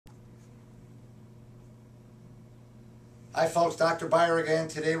Hi folks, Dr. Byer again.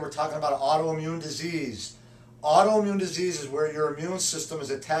 Today we're talking about autoimmune disease. Autoimmune disease is where your immune system is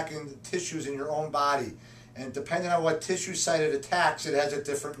attacking the tissues in your own body. And depending on what tissue site it attacks, it has a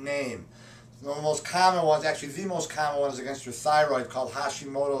different name. The most common ones, actually the most common one, is against your thyroid, called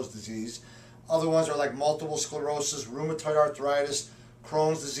Hashimoto's disease. Other ones are like multiple sclerosis, rheumatoid arthritis,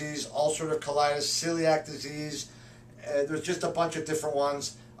 Crohn's disease, ulcerative colitis, celiac disease. There's just a bunch of different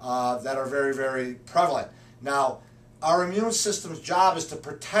ones that are very, very prevalent. Now, our immune system's job is to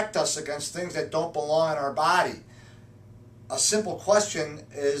protect us against things that don't belong in our body. A simple question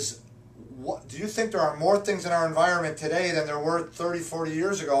is, do you think there are more things in our environment today than there were 30, 40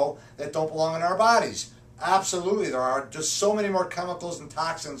 years ago that don't belong in our bodies? Absolutely, there are just so many more chemicals and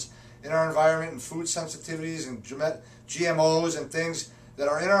toxins in our environment, and food sensitivities and GMOs and things that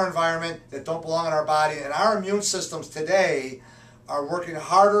are in our environment that don't belong in our body. And our immune systems today are working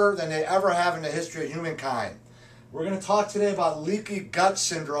harder than they ever have in the history of humankind. We're going to talk today about leaky gut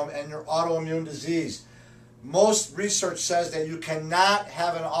syndrome and your autoimmune disease. Most research says that you cannot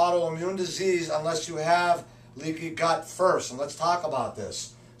have an autoimmune disease unless you have leaky gut first. And let's talk about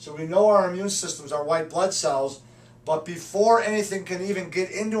this. So we know our immune systems are white blood cells, but before anything can even get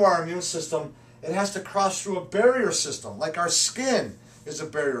into our immune system, it has to cross through a barrier system. Like our skin is a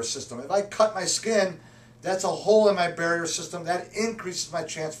barrier system. If I cut my skin, that's a hole in my barrier system. That increases my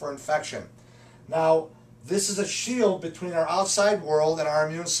chance for infection. Now, this is a shield between our outside world and our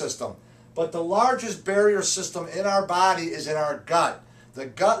immune system. But the largest barrier system in our body is in our gut. The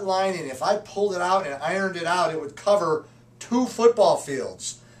gut lining, if I pulled it out and ironed it out, it would cover 2 football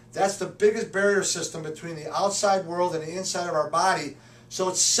fields. That's the biggest barrier system between the outside world and the inside of our body. So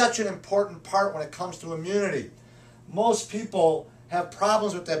it's such an important part when it comes to immunity. Most people have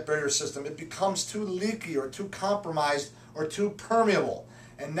problems with that barrier system. It becomes too leaky or too compromised or too permeable.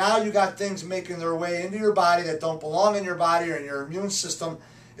 And now you got things making their way into your body that don't belong in your body, or your immune system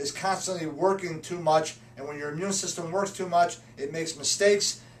is constantly working too much. And when your immune system works too much, it makes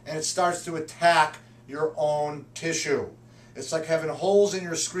mistakes and it starts to attack your own tissue. It's like having holes in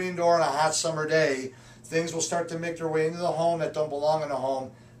your screen door on a hot summer day. Things will start to make their way into the home that don't belong in the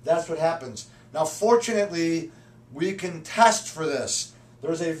home. That's what happens. Now, fortunately, we can test for this.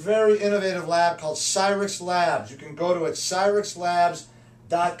 There's a very innovative lab called Cyrix Labs. You can go to it,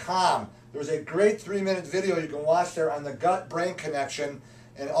 cyrixlabs.com. There's a great 3-minute video you can watch there on the gut-brain connection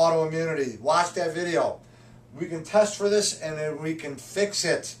and autoimmunity. Watch that video. We can test for this, and then we can fix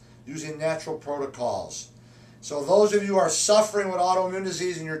it using natural protocols. So those of you who are suffering with autoimmune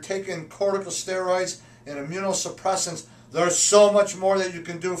disease and you're taking corticosteroids and immunosuppressants, there's so much more that you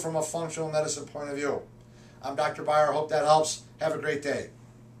can do from a functional medicine point of view. I'm Dr. Byer. I hope that helps. Have a great day.